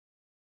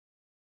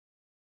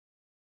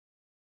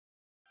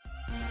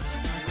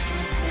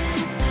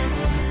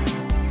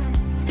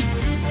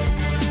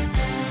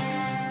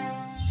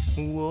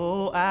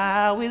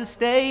I will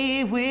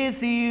stay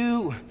with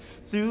you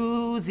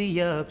through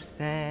the ups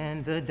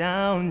and the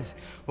downs.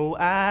 Oh,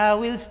 I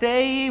will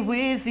stay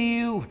with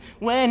you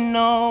when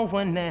no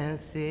one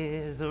else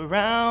is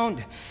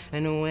around.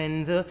 And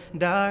when the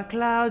dark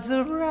clouds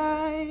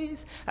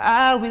arise,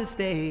 I will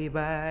stay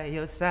by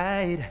your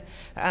side.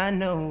 I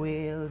know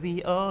we'll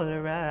be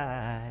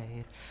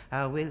alright.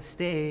 I will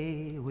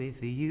stay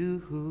with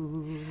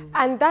you.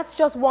 And that's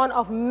just one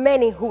of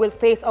many who will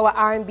face our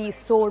R&B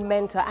soul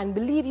mentor. And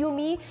believe you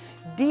me,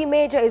 D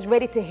Major is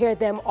ready to hear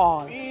them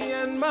all. Me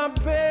and my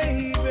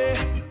baby,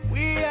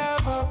 we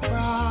have our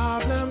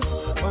problems,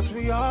 but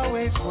we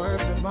always work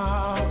them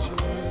out.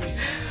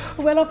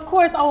 Well, of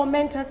course, our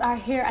mentors are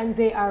here and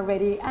they are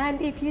ready.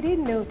 And if you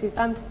didn't notice,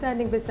 I'm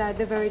standing beside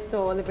the very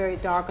tall, the very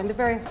dark, and the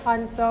very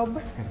handsome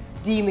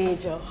D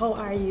Major. How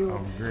are you?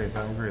 I'm great,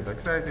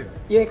 excited.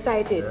 You're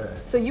excited? Yeah.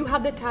 So you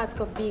have the task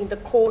of being the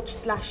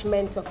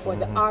coach/mentor for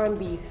the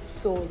R&B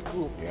soul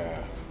group. Yeah.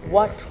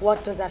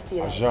 What does that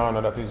feel A like?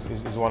 genre that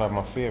is one of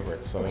my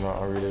favorites, so you know,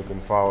 I'm really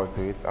looking forward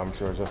to it. I'm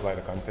sure just like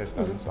the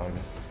contestants, and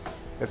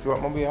that's what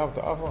Mobay have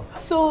to offer.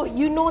 So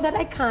you know that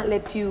I can't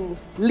let you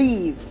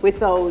leave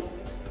without,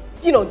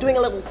 you know, doing a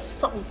little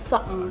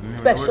something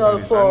special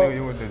for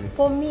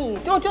me.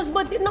 No,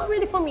 but not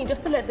really for me,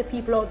 just to let the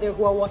people out there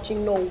who are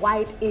watching know why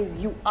it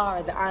is you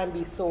are the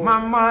R&B soul. My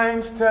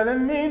mind's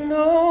telling me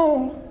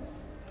no,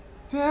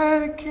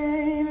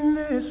 dedicating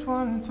this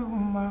one to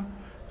my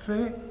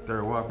faith.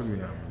 They're walking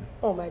me out.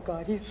 Oh my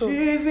God, he's so...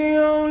 She's the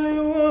only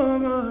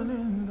woman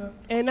in the...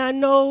 And I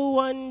know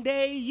one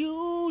day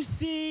you'll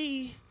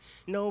see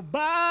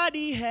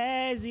nobody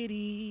has it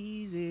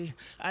easy.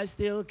 I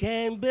still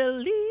can't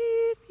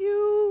believe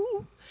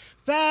you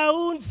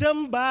found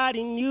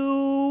somebody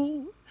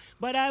new.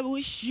 But I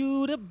wish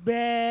you the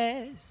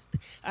best,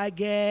 I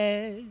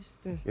guess.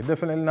 You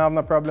definitely have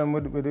no problem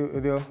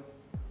with your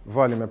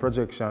volume and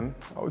projection.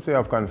 I would say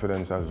have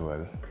confidence as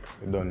well.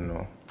 You don't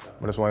know.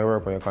 But that's why you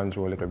work on your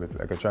control a little bit,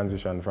 like a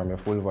transition from your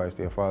full voice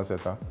to your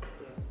falsetto.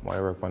 Why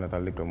you work on it a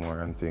little more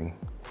and thing.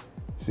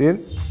 See it?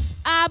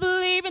 I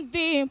believe in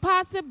the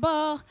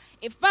impossible.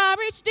 If I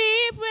reach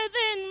deep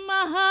within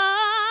my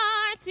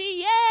heart,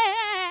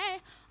 yeah,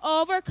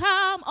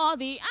 overcome all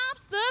the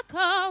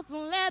obstacles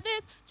and let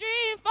this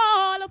dream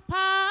fall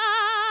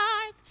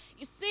apart.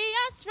 You see,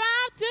 I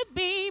strive to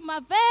be my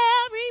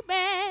very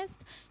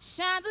best,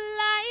 shine the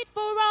light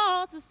for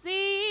all to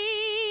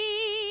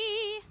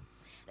see.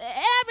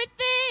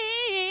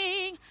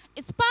 Everything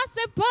is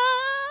possible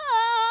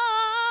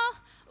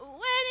when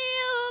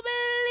you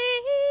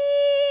believe.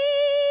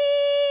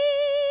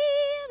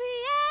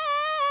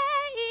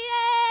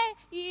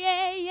 Yeah,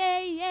 yeah, yeah,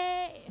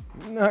 yeah.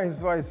 Nice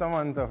voice,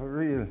 Samantha, for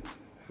real.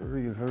 For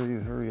real, for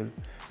real, for real.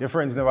 Your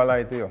friends never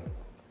lie to you.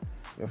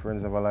 Your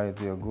friends never lie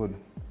to you. Good.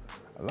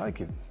 I like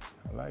it.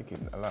 I like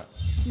it a lot.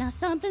 Now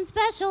something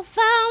special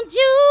found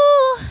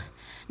you.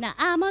 Now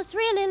I must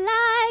really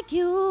like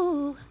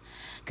you.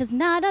 'Cause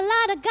not a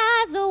lot of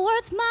guys are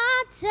worth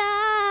my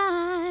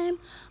time.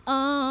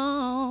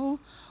 Oh,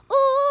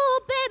 ooh,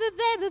 baby,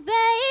 baby,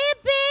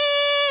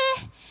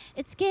 baby.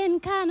 It's getting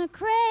kind of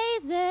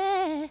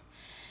crazy.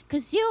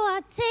 'Cause you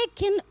are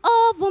taking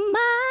over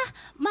my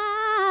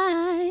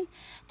mind.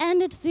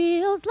 And it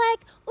feels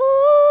like, ooh,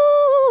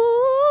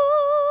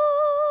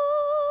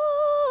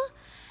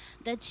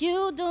 that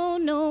you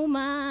don't know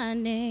my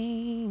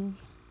name.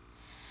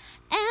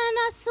 And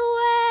I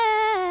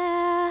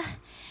swear,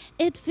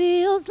 it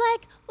feels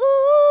like, ooh.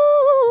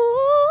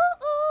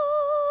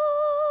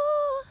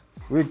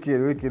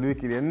 Wicked, wicked,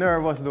 wicked. You're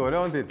nervous though,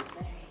 don't it?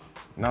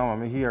 No,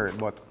 man, I hear it,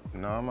 but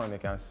no, man, you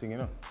can't sing, you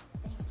know.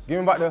 Give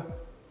me back the,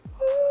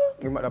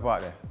 give me back the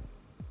part there.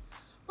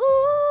 Ooh,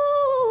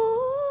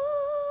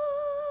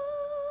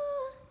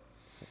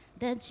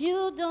 that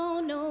you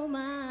don't know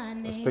my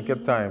name. Just take your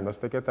time.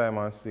 Just take your time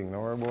and sing.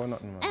 Don't worry about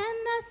nothing, man.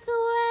 And I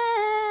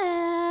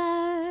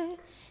swear,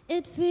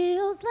 it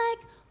feels like,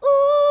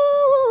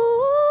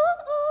 ooh.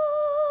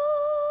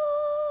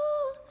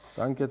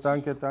 Thank you,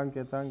 thank you, thank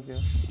you, thank you.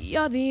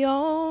 You're the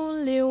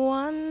only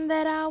one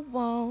that I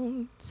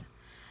want.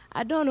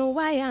 I don't know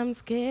why I'm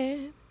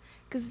scared,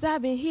 'cause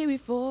I've been here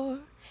before.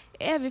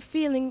 Every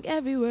feeling,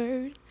 every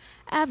word,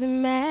 I've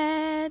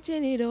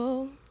imagined it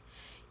all.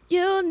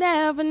 You'll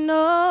never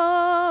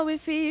know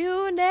if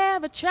you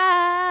never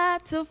try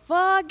to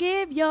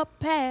forgive your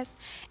past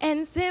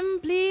and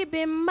simply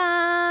be mine.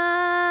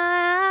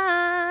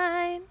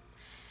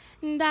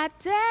 And I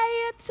dare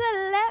you to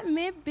let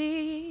me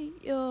be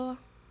your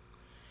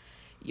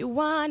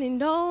one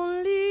and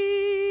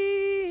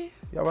only.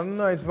 You have a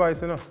nice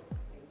voice, you know.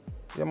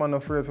 You're not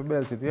afraid to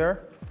belt it, yeah?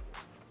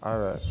 All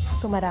right.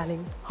 So, my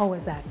darling, how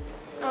was that?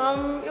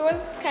 It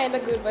was kind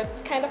of good, but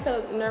kind of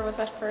felt nervous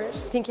at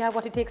first. Think you have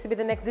what it takes to be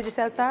the next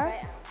Digicel star?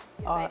 Yes,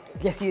 I am.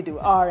 Yes, you do.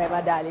 All right,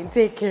 my darling,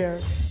 take care.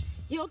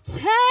 You'll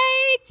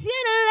take to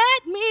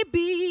let me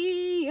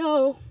be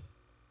your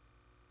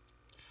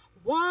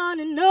one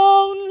and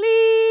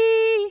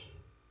only.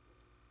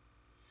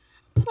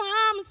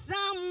 Promise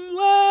I'm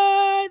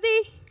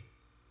worthy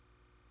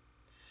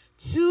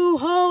to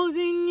hold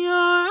in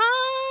your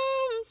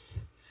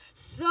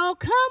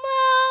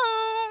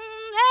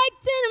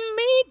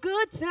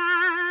good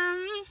time.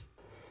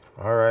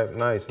 All right,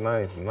 nice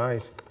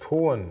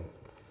tone.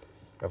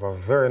 You have a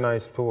very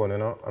nice tone, you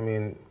know. I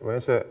mean, when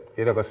you say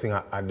you're not gonna sing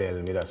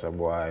Adele, me that's a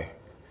boy.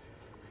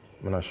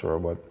 I'm not sure,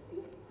 but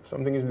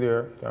something is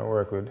there, can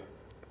work with.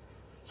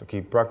 So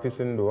keep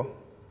practicing though,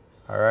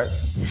 all right?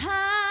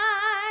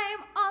 Time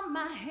on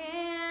my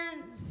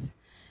hands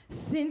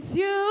since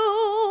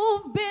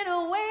you've been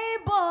away,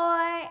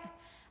 boy.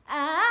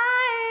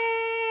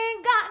 I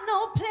ain't got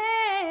no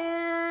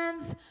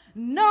plans,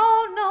 no.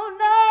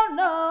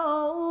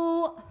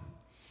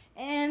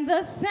 And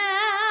the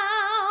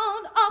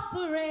sound of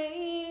the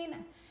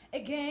rain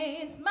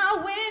against my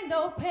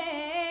window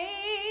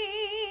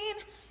pane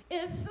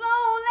is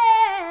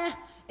slowly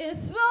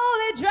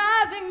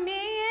driving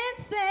me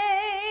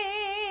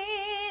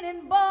insane.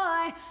 And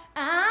boy,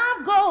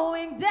 I'm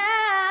going down.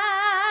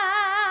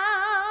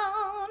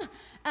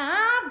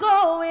 I'm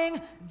going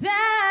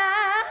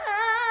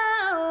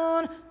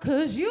down,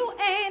 'cause you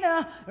ain't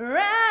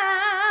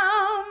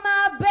around,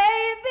 my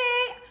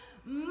baby.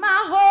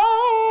 My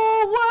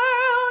whole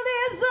world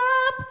is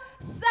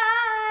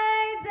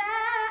upside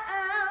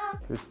down.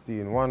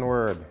 Christine, one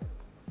word.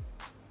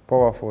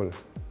 Powerful.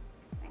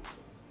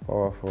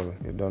 Powerful.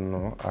 You don't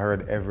know. I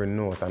heard every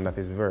note and that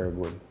is very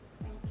good.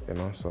 You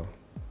know, so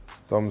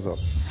thumbs up.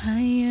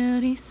 I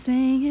heard he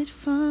sang it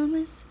from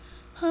his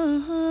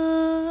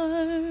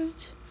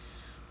heart.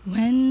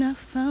 When I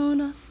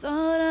found, I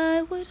thought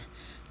I would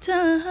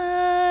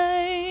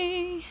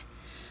die,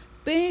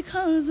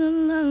 because the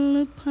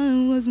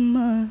lullaby was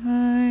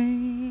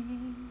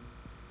mine.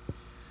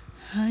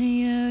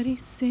 I heard he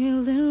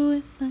sealed it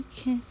with a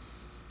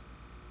kiss.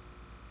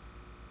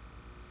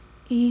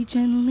 He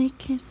gently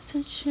kissed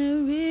her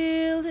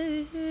cherry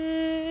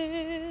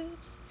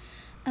lips.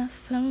 I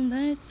found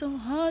that so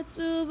hard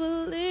to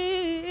believe,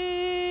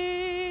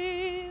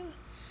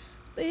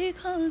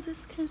 because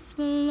this kiss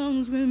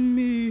belongs with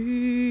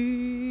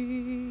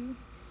me.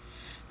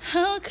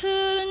 How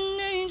could an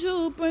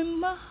angel break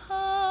my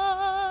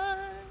heart?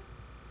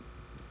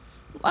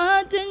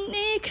 Why didn't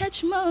he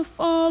catch my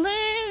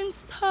falling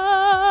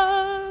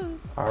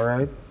stars? All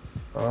right.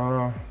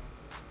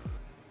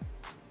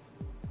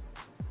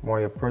 More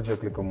your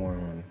project, little more,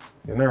 man.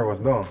 You're nervous,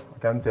 though, I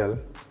can tell.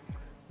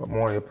 But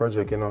more your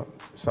project, you know,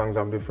 songs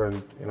have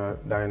different, you know,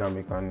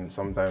 dynamic, and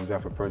sometimes you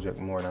have to project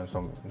more than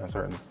some in a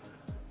certain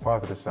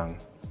part of the song.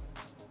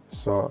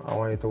 So I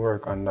want you to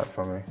work on that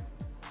for me.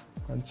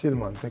 And chill,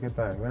 man, take your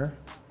time, yeah?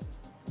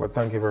 But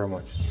thank you very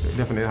much. You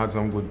definitely had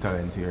some good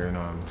talent here, you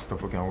know,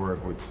 stuff we can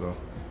work with, so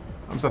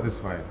I'm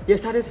satisfied. You're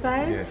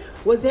satisfied? Yes.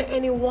 Was there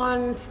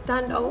anyone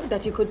stand out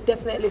that you could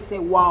definitely say,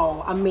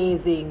 wow,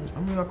 amazing? I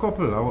mean, a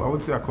couple, I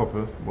would say a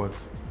couple, but...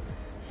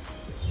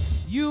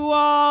 You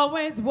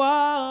always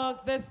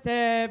walk the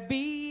step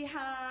behind,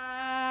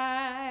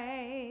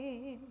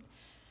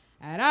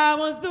 and I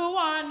was the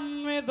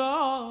one with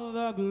all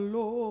the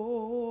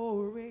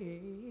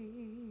glory,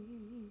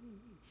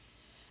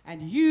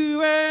 and you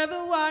were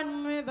the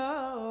one with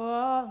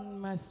all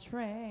my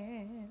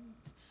strength.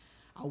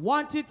 I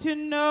wanted to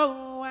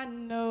know, I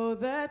know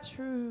the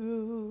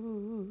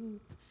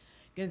truth,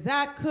 'cause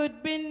I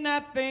could be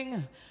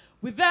nothing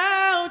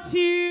without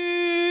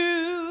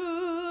you.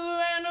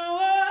 And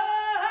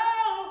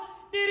oh,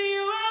 did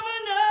you ever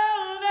know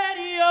that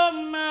you're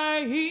my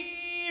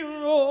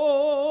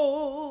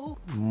hero?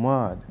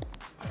 Mad.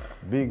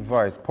 Big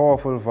voice,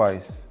 powerful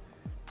voice.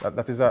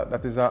 That is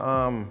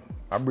a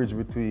bridge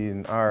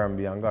between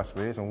R&B and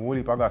gospel. There's some whole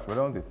heap of gospel,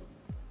 don't it?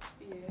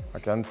 Yeah. I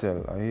can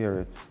tell, I hear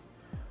it.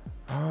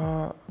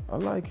 I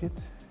like it.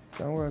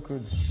 Can work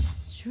with.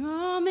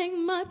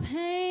 Strumming my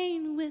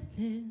pain with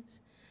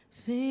his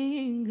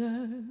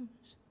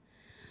fingers,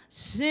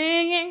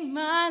 singing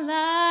my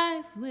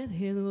life with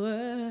his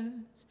words,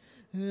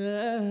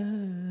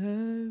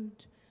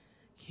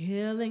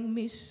 killing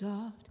me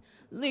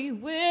softly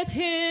with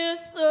his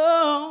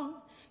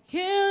song,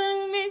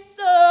 killing me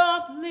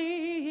softly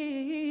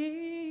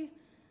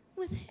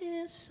with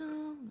his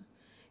song.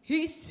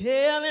 He's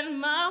telling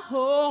my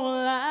whole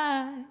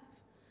life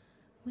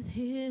with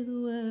his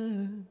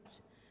words,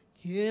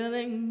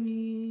 killing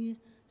me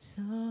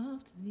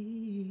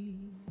softly.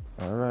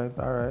 All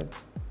right.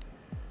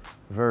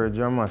 Very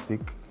dramatic.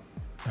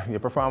 You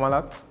perform a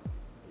lot?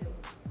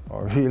 Oh,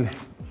 really?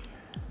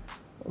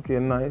 Okay,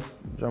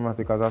 nice.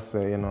 Dramatic, as I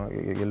say, you know,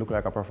 you look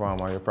like a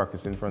performer, you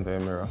practice in front of a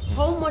mirror.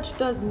 How much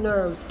does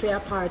nerves play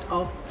a part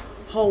of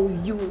how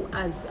you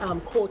as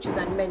coaches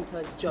and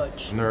mentors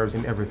judge? Nerves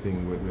in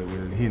everything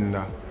will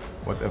hinder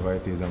whatever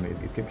it is, and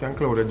it can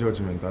cloud the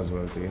judgment as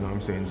well too, you know what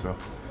I'm saying? So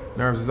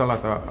nerves is a lot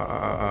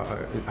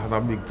it has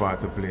a big part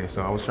to play,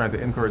 so I was trying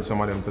to encourage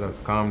some of them to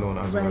calm down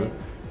as well.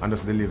 and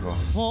just deliver.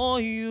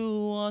 For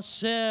you, I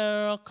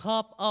share a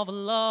cup of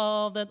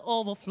love that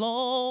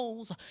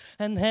overflows,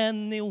 and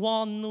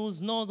anyone who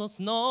knows us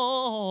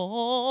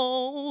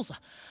knows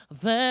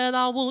that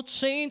I will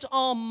change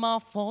all my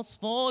faults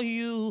for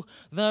you.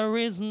 There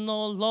is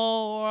no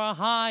low or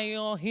high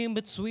or in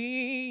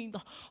between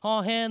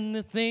or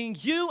anything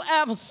you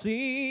ever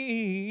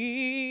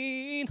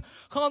seen,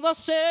 'cause I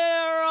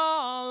share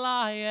all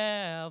I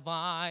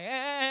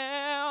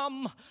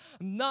am.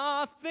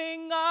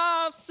 Nothing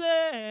I've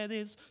said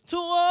is to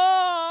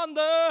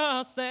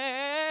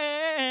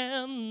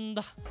understand.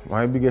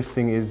 My biggest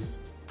thing is,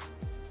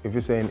 if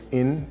you're saying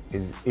in,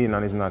 is in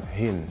and is not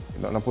hin.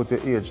 You don't put your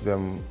age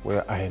them where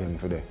you hide them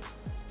for there.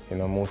 You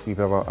know, most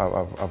people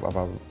have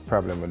a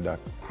problem with that.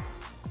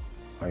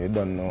 And you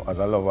don't know, as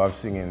a lover of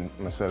singing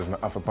myself,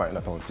 I have to point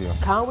that out to you.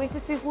 Can't wait to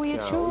see who you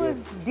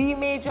choose. D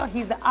Major,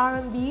 he's the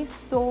R&B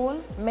soul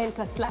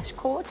mentor /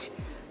 coach,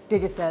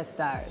 Digicel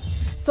Stars.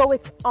 So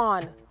it's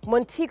on.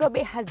 Montego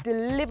Bay has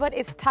delivered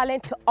its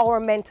talent to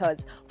our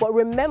mentors, but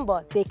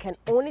remember, they can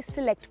only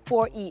select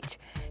 4 each.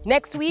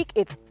 Next week,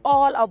 it's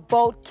all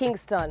about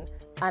Kingston,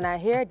 and I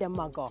hear them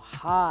a go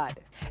hard.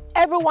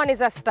 Everyone is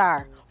a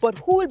star, but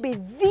who will be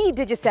the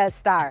Digicel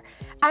star?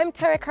 I'm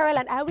Terry Carroll,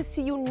 and I will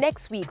see you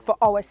next week for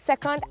our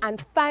second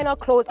and final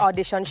close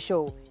audition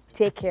show.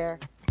 Take care.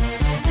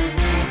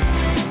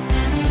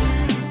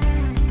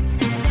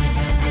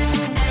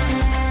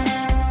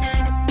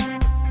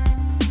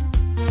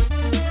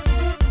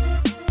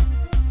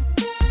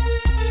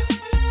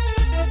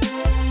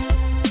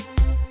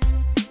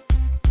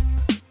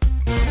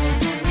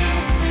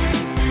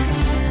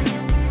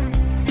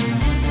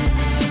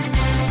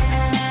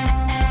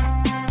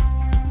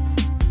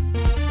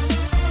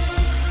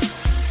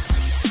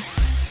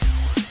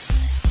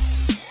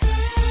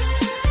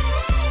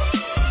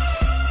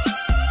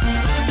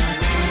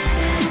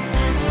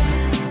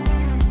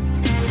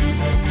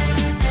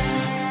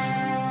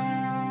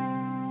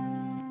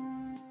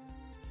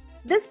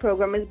 This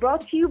program is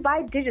brought to you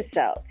by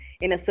Digicel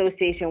in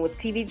association with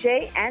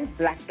TVJ and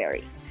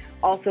BlackBerry.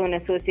 Also in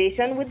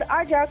association with the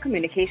Argyle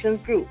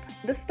Communications Group,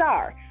 The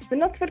Star, the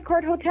Knutsford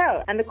Court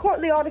Hotel, and the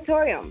Courtly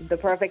Auditorium, the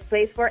perfect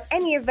place for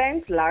any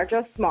event, large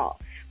or small.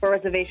 For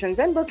reservations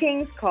and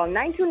bookings, call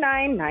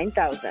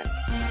 929-9000.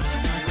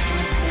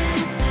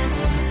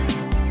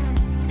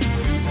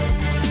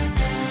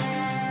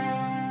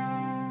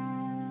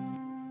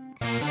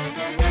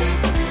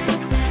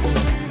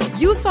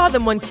 You saw the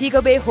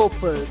Montego Bay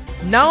hopefuls.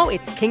 Now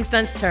it's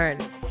Kingston's turn.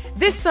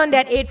 This Sunday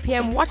at 8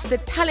 p.m., watch the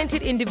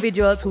talented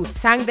individuals who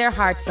sang their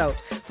hearts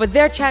out for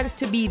their chance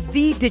to be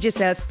the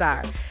Digicel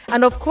star.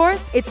 And of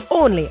course, it's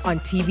only on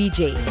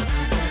TVJ.